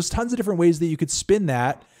this. You know, there's tons of different ways that you could spin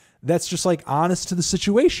that. That's just like honest to the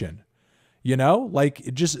situation. You know, like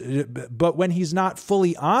but when he's not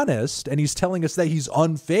fully honest and he's telling us that he's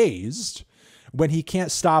unfazed, when he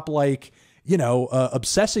can't stop, like, you know,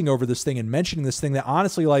 obsessing over this thing and mentioning this thing that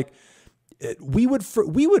honestly, like, we would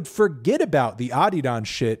forget about the Adidon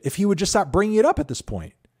shit if he would just stop bringing it up at this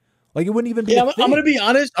point. Like, it wouldn't even be. I'm gonna be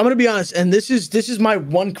honest. And this is my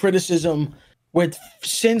one criticism with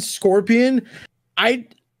since Scorpion. I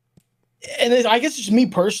guess it's me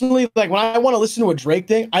personally. Like, when I want to listen to a Drake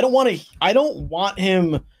thing, I don't want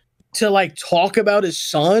him to like talk about his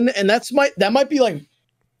son, and that might be like,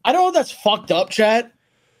 I don't know if that's fucked up, chat,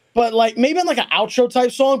 but like maybe on like an outro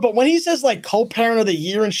type song. But when he says like co-parent of the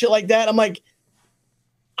year and shit like that, I'm like,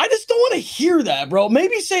 I just don't want to hear that, bro.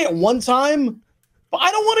 Maybe say it one time, but I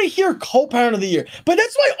don't want to hear co-parent of the year. But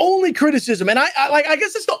that's my only criticism, and I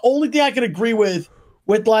guess that's the only thing I can agree with.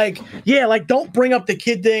 With like, yeah, like don't bring up the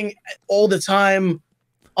kid thing all the time.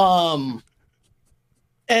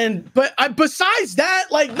 Besides that,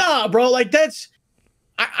 like, nah, bro, like that's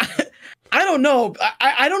I don't know.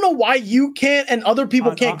 I don't know why you can't and other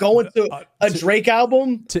people can't go into a Drake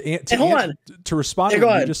album. To respond to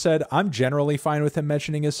what you just said, I'm generally fine with him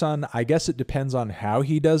mentioning his son. I guess it depends on how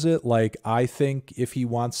he does it. Like, I think if he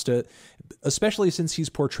wants to, especially since he's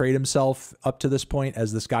portrayed himself up to this point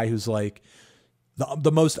as this guy who's like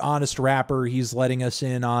the most honest rapper, he's letting us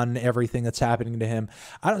in on everything that's happening to him.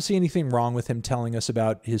 I don't see anything wrong with him telling us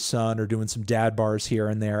about his son or doing some dad bars here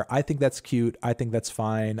and there. I think that's cute. I think that's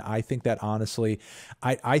fine. I think that honestly,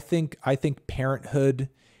 I think parenthood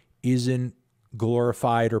isn't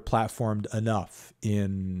glorified or platformed enough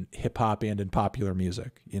in hip hop and in popular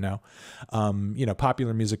music,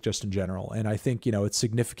 popular music just in general. And I think, it's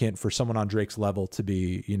significant for someone on Drake's level to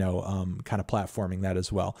be, kind of platforming that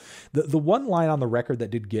as well. The one line on the record that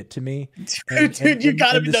did get to me, dude, you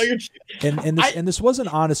gotta know your and this was an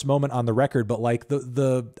honest moment on the record, but like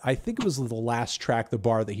I think it was the last track, the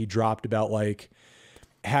bar that he dropped about like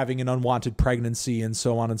having an unwanted pregnancy and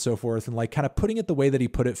so on and so forth. And like kind of putting it the way that he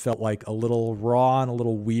put it felt like a little raw and a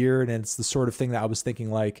little weird. And it's the sort of thing that I was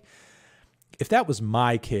thinking, like, if that was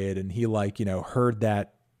my kid and he like, heard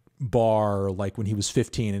that bar like when he was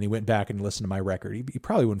 15 and he went back and listened to my record, he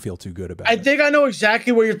probably wouldn't feel too good about it. I think I know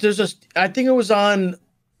exactly where I think it was on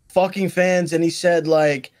Fucking Fans. And he said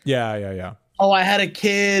like, yeah. Oh, I had a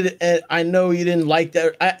kid and I know you didn't like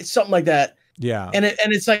that. Something like that. Yeah. And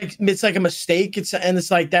it's like a mistake.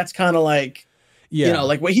 It's like, that's kind of like,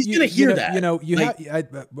 like what he's going to hear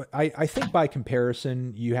that. I think by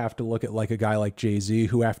comparison, you have to look at like a guy like Jay-Z,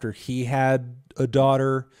 who after he had a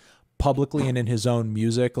daughter publicly and in his own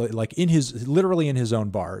music, like literally in his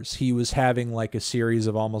own bars, he was having like a series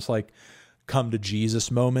of almost like come to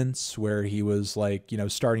Jesus moments where he was like,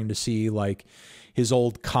 starting to see like his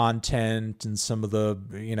old content and some of the,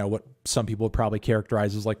 what some people would probably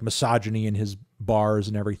characterize as like misogyny in his bars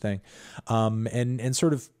and everything. And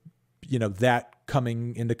sort of, that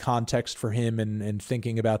coming into context for him and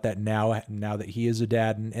thinking about that now that he is a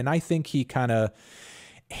dad. And I think he kind of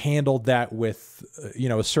handled that with,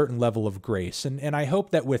 a certain level of grace. And I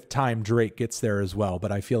hope that with time, Drake gets there as well.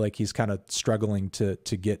 But I feel like he's kind of struggling to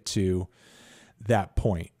get to that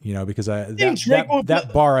point, because that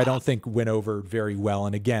bar I don't think went over very well.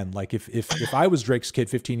 And again, like if I was Drake's kid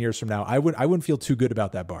 15 years from now, I wouldn't feel too good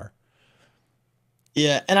about that bar.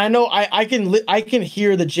 Yeah, and I know I can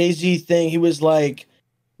hear the Jay-Z thing. He was like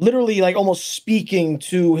literally like almost speaking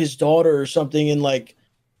to his daughter or something, and like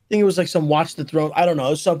I think it was like some Watch the Throne. I don't know, it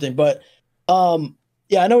was something, but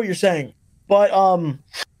yeah, I know what you're saying. But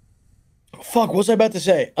fuck, what was I about to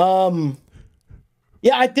say?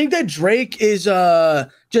 Yeah, I think that Drake is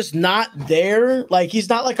just not there. Like he's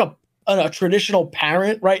not like a traditional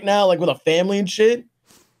parent right now, like with a family and shit.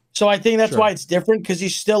 So I think that's why it's different, because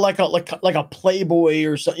he's still like a playboy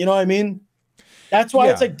or something. You know what I mean? That's why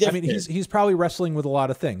it's like different. I mean, he's probably wrestling with a lot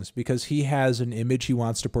of things because he has an image he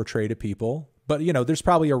wants to portray to people, but there's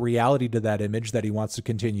probably a reality to that image that he wants to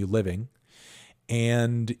continue living,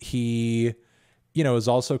 and he, is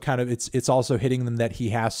also kind of it's also hitting them that he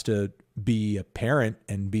has to be a parent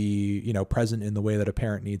and be, present in the way that a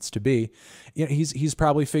parent needs to be. He's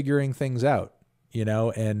probably figuring things out,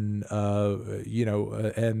 and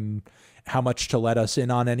how much to let us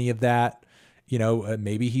in on any of that.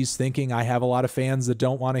 Maybe he's thinking, I have a lot of fans that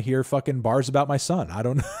don't want to hear fucking bars about my son. I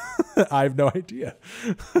don't know. I have no idea.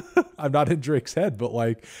 I'm not in Drake's head, but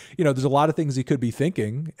like, there's a lot of things he could be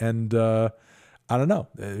thinking, and I don't know.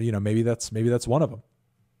 Maybe that's one of them.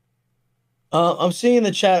 I'm seeing in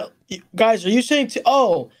the chat, guys. Are you saying?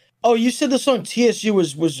 You said the song TSU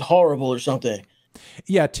was horrible or something.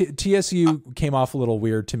 Yeah, TSU came off a little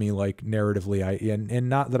weird to me, like narratively. And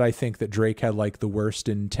not that I think that Drake had like the worst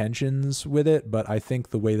intentions with it, but I think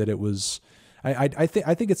the way that it was, I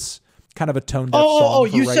think it's kind of a tone deaf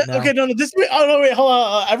song. You said now. Okay, no, this. Oh no, wait, hold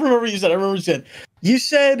on. I remember what you said. You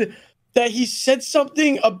said that he said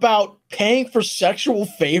something about paying for sexual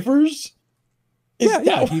favors. He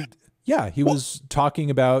was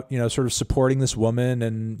talking about, sort of supporting this woman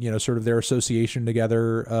and, sort of their association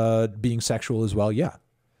together, being sexual as well. Yeah.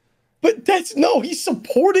 But he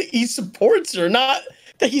supports her, not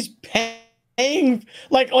that he's paying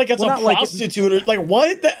like it's a prostitute or like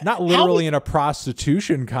what? Not literally in a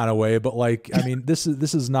prostitution kind of way, but like, I mean, this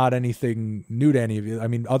is not anything new to any of you. I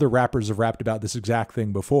mean, other rappers have rapped about this exact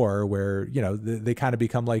thing before where, they kind of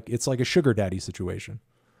become like, it's like a sugar daddy situation.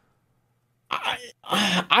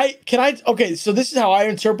 okay, so this is how I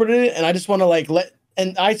interpreted it, and I just want to like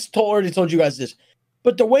and already told you guys this,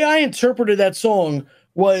 but the way I interpreted that song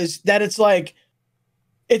was that it's like,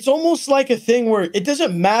 it's almost like a thing where it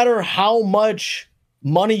doesn't matter how much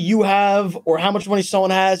money you have or how much money someone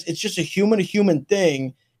has, it's just a human to human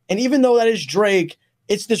thing. And even though that is Drake,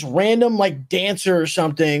 it's this random like dancer or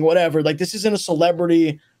something, whatever. Like this isn't a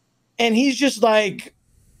celebrity, and he's just like,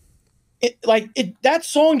 that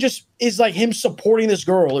song just is like him supporting this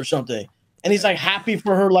girl or something, and he's like happy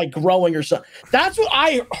for her like growing or something. That's what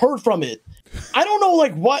I heard from it. I don't know,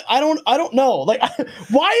 like what I don't know, like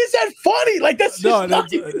why is that funny? Like that's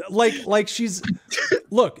just like she's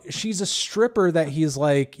she's a stripper that he's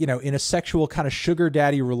like, you know, in a sexual kind of sugar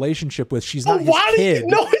daddy relationship with. She's not his kid.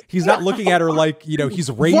 He's not looking at her like, you know,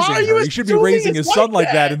 he's raising her. He should be raising his son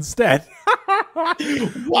like that instead.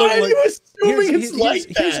 Why are you assuming it's like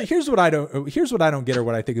that? Here's what I don't get, or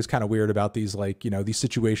what I think is kind of weird about these, like, you know, these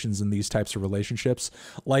situations and these types of relationships.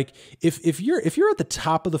 Like if you're at the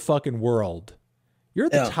top of the fucking world, you're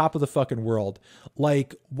at the top of the fucking world.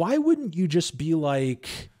 Like, why wouldn't you just be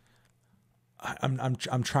like, I'm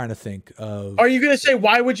trying to think of. Are you gonna say,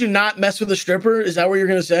 why would you not mess with a stripper? Is that what you're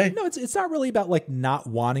gonna say? No, it's not really about like not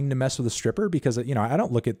wanting to mess with a stripper, because, you know, I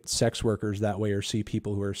don't look at sex workers that way or see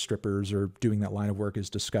people who are strippers or doing that line of work as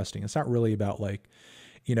disgusting. It's not really about like,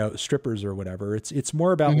 you know, strippers or whatever. It's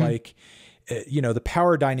more about like, you know, the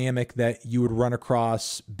power dynamic that you would run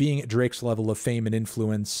across being at Drake's level of fame and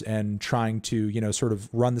influence and trying to, you know, sort of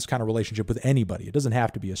run this kind of relationship with anybody. It doesn't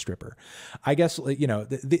have to be a stripper. I guess, you know,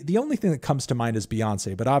 the only thing that comes to mind is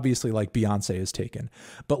Beyonce, but obviously like Beyonce is taken.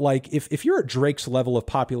 But like if you're at Drake's level of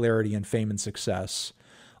popularity and fame and success,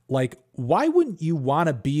 like, why wouldn't you want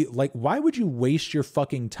to be like, why would you waste your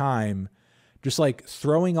fucking time just like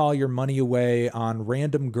throwing all your money away on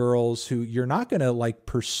random girls who you're not going to like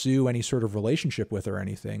pursue any sort of relationship with or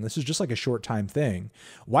anything? This is just like a short time thing.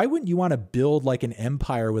 Why wouldn't you want to build like an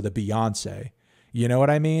empire with a Beyonce? You know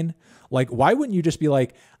what I mean? Like, why wouldn't you just be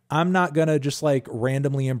like, I'm not going to just like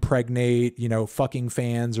randomly impregnate, you know, fucking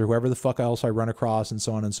fans or whoever the fuck else I run across and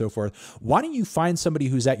so on and so forth. Why don't you find somebody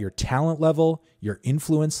who's at your talent level, your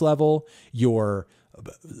influence level, your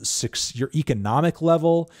economic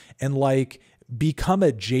level, and like become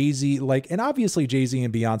a Jay-Z, like, and obviously Jay-Z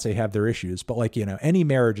and Beyonce have their issues, but like, you know, any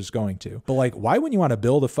marriage is going to, but like, why wouldn't you want to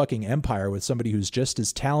build a fucking empire with somebody who's just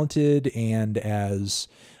as talented and as,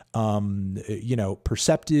 you know,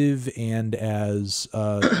 perceptive and as,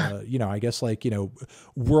 you know, I guess like, you know,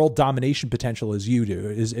 world domination potential as you do,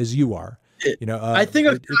 as you are, you know, I think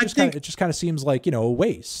it just kind of seems like, you know, a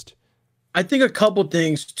waste. I think a couple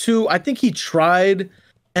things too. I think he tried,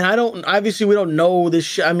 and obviously we don't know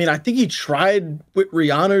this I mean, I think he tried with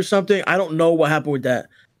Rihanna or something. I don't know what happened with that.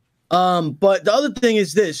 But the other thing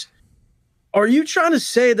is this. Are you trying to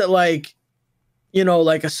say that, like, you know,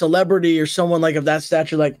 like a celebrity or someone like of that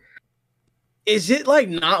stature, like, is it like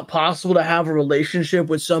not possible to have a relationship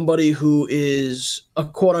with somebody who is a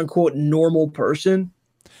quote unquote normal person?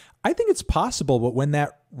 I think it's possible, but when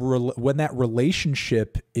that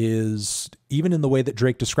relationship is, even in the way that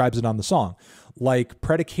Drake describes it on the song, like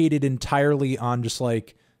predicated entirely on just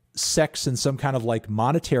like sex and some kind of like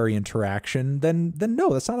monetary interaction, then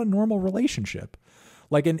no, that's not a normal relationship.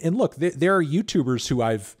 Like, and look, there are YouTubers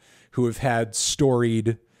who have had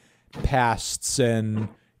storied pasts and,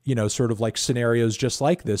 you know, sort of like scenarios just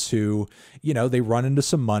like this, who, you know, they run into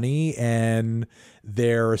some money and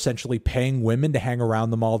they're essentially paying women to hang around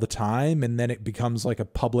them all the time. And then it becomes like a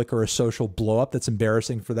public or a social blow up that's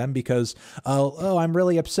embarrassing for them because, oh, I'm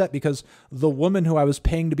really upset because the woman who I was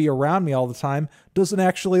paying to be around me all the time doesn't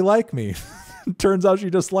actually like me. Turns out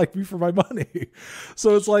she just liked me for my money.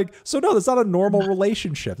 So it's like, so no, that's not a normal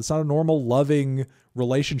relationship. It's not a normal loving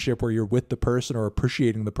relationship where you're with the person or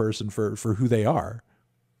appreciating the person for who they are.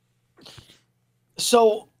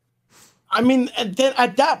 So, I mean, then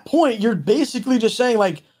at that point, you're basically just saying,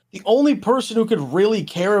 like, the only person who could really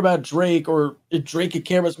care about Drake, or if Drake could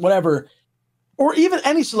care about whatever, or even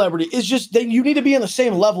any celebrity, is just that you need to be on the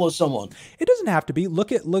same level as someone. It doesn't have to be.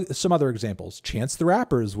 Look at some other examples. Chance the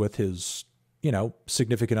Rapper is with his, you know,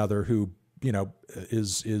 significant other who, you know,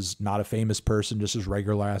 is not a famous person, just his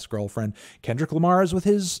regular ass girlfriend. Kendrick Lamar is with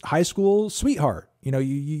his high school sweetheart. You know,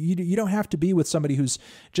 you don't have to be with somebody who's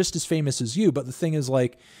just as famous as you. But the thing is,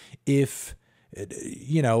 like, if,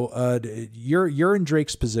 you know, you're in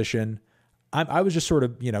Drake's position, I was just sort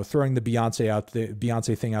of, you know, throwing the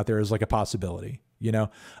Beyonce thing out there as like a possibility. You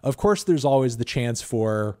know, of course, there's always the chance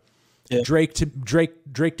for Drake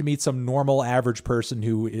to meet some normal average person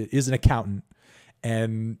who is an accountant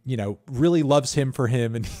and, you know, really loves him for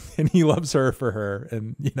him, and he loves her for her.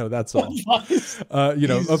 And, you know, that's all. You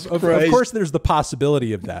know, of course there's the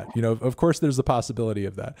possibility of that, you know, of course there's the possibility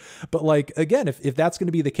of that. But like, again, if that's going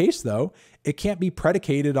to be the case though, it can't be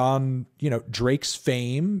predicated on, you know, Drake's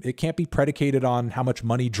fame. It can't be predicated on how much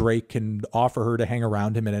money Drake can offer her to hang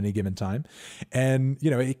around him at any given time. And,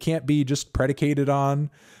 you know, it can't be just predicated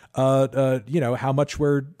on, you know, how much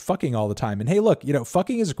we're fucking all the time. And hey, look, you know,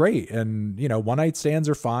 fucking is great, and, you know, one night stands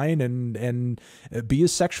are fine, and be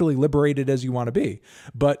as sexually liberated as you want to be.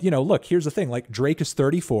 But, you know, look, here's the thing, like, Drake is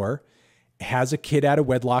 34, has a kid out of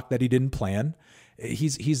wedlock that he didn't plan.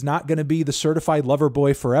 He's not going to be the certified lover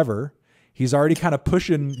boy forever. He's already kind of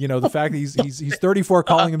pushing, you know, the fact that he's 34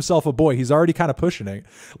 calling himself a boy. He's already kind of pushing it.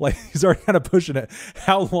 Like, he's already kind of pushing it.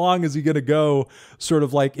 How long is he going to go sort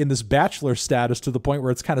of like in this bachelor status to the point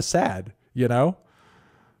where it's kind of sad, you know?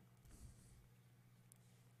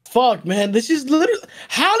 Fuck, man. This is literally,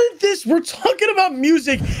 how did this, we're talking about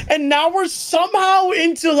music and now we're somehow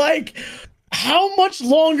into like, how much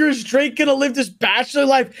longer is Drake going to live this bachelor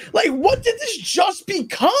life? Like, what did this just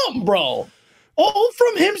become, bro? All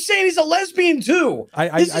from him saying he's a lesbian too.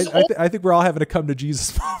 I think we're all having a come to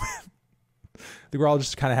Jesus moment. I think we're all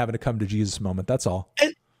just kind of having a come to Jesus moment. That's all.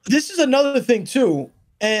 And this is another thing too.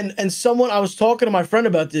 And someone, I was talking to my friend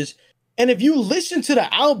about this. And if you listen to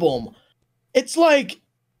the album, it's like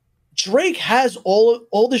Drake has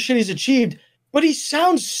all the shit he's achieved, but he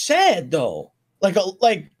sounds sad though. Like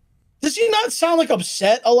does he not sound like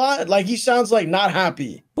upset a lot? Like he sounds like not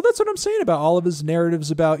happy. Well, that's what I'm saying about all of his narratives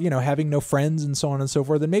about, you know, having no friends and so on and so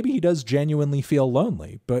forth. And maybe he does genuinely feel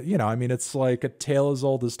lonely. But, you know, I mean, it's like a tale as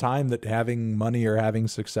old as time that having money or having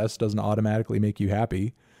success doesn't automatically make you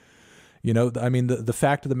happy. You know, I mean, the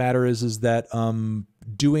fact of the matter is that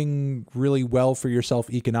doing really well for yourself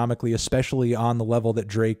economically, especially on the level that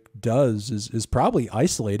Drake does, is probably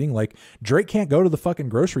isolating. Like, Drake can't go to the fucking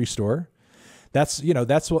grocery store. That's, you know,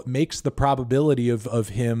 that's what makes the probability of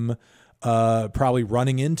him probably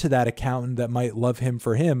running into that accountant that might love him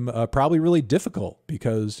for him probably really difficult,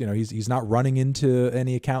 because, you know, he's not running into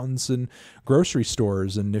any accountants in grocery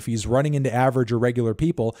stores. And if he's running into average or regular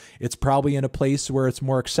people, it's probably in a place where it's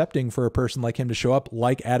more accepting for a person like him to show up,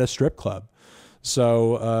 like at a strip club.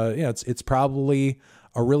 So, you know, it's probably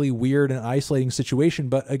a really weird and isolating situation.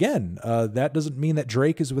 But again, that doesn't mean that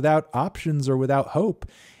Drake is without options or without hope.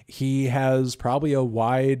 He has probably a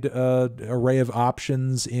wide array of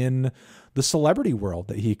options in the celebrity world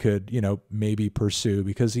that he could, you know, maybe pursue,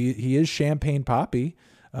 because he is Champagne Papi.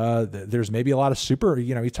 There's maybe a lot of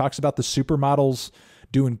you know, he talks about the supermodels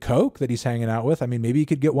doing coke that he's hanging out with. I mean, maybe he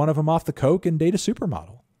could get one of them off the coke and date a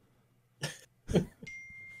supermodel.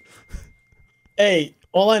 Hey,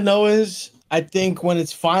 all I know is I think when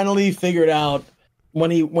it's finally figured out,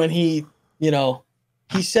 when he, you know,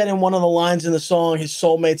 he said in one of the lines in the song, his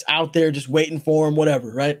soulmate's out there just waiting for him,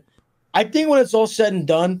 whatever, right? I think when it's all said and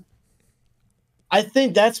done, I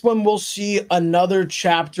think that's when we'll see another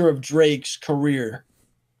chapter of Drake's career,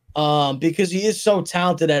 because he is so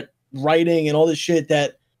talented at writing and all this shit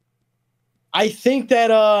that I think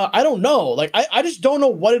that, I don't know. Like, I just don't know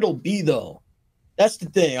what it'll be, though. That's the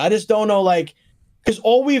thing. I just don't know, like, because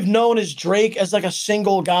all we've known is Drake as, like, a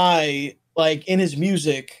single guy, like, in his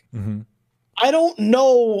music. Mm-hmm. I don't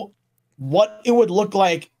know what it would look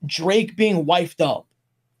like Drake being wifed up.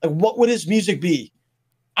 Like, what would his music be?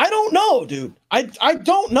 I don't know, dude. I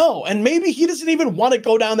don't know. And maybe he doesn't even want to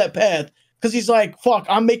go down that path because he's like, fuck,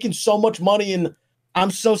 I'm making so much money and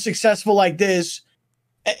I'm so successful like this.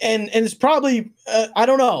 And it's probably, I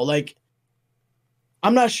don't know. Like,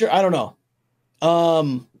 I'm not sure. I don't know.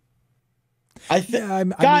 Guys,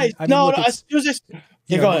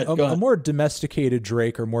 go ahead. A more domesticated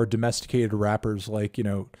Drake or more domesticated rappers, like, you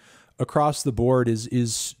know, across the board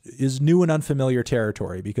is new and unfamiliar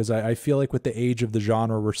territory, because I feel like with the age of the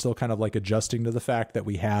genre, we're still kind of like adjusting to the fact that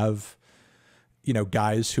we have, you know,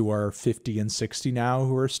 guys who are 50 and 60 now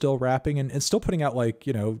who are still rapping and still putting out, like,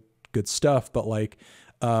 you know, good stuff. But like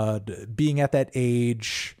being at that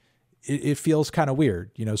age, it feels kind of weird,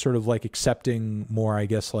 you know, sort of like accepting more, I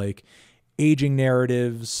guess, like aging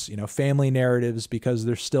narratives, you know, family narratives, because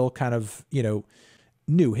they're still kind of, you know,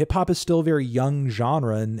 new. Hip hop is still a very young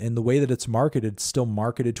genre, and the way that it's marketed, it's still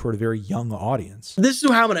marketed toward a very young audience. This is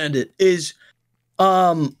how I'm going to end it is,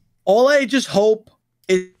 all I just hope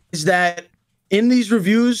is that in these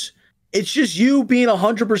reviews, it's just you being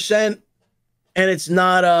 100% and it's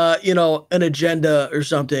not, you know, an agenda or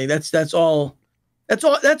something. That's all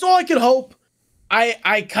I could hope.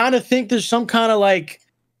 I kind of think there's some kind of like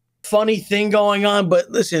funny thing going on,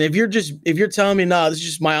 but listen, if you're telling me, nah, this is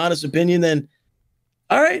just my honest opinion, then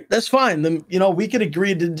All right, that's fine. Then we could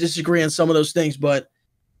agree to disagree on some of those things, but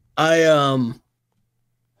I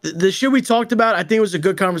the shit we talked about, I think it was a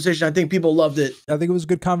good conversation. I think people loved it. I think it was a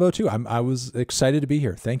good convo too. I was excited to be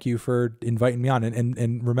here. Thank you for inviting me on,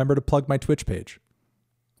 and remember to plug my Twitch page.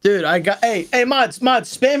 Dude, I got hey mods,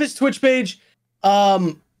 spam his Twitch page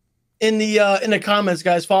in the comments,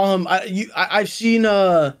 guys. Follow him. I've seen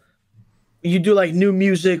you do like new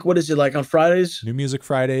music. What is it like on Fridays? New music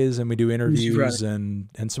Fridays, and we do interviews and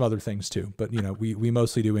some other things too. But we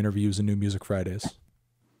mostly do interviews and new music Fridays.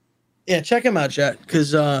 Yeah, check him out, chat,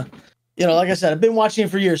 because like I said, I've been watching him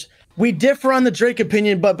for years. We differ on the Drake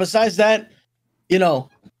opinion, but besides that,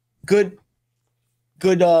 good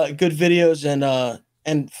videos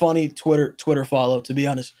and funny Twitter follow, to be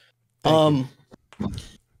honest. All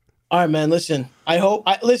right, man. Listen,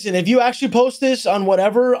 listen, if you actually post this on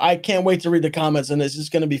whatever, I can't wait to read the comments on this. It's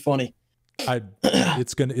gonna be funny.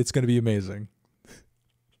 It's gonna be amazing.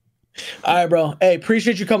 All right, bro. Hey,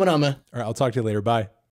 appreciate you coming on, man. All right, I'll talk to you later. Bye.